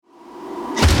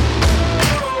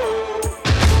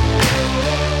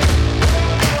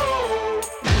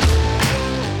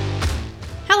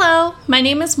My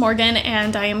name is Morgan,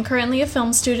 and I am currently a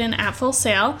film student at Full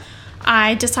Sail.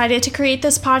 I decided to create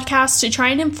this podcast to try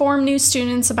and inform new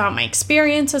students about my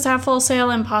experiences at Full Sail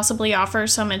and possibly offer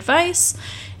some advice.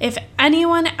 If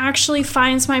anyone actually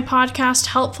finds my podcast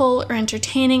helpful or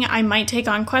entertaining, I might take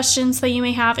on questions that you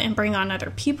may have and bring on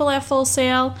other people at Full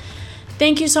Sail.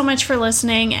 Thank you so much for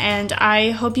listening, and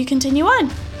I hope you continue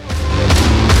on.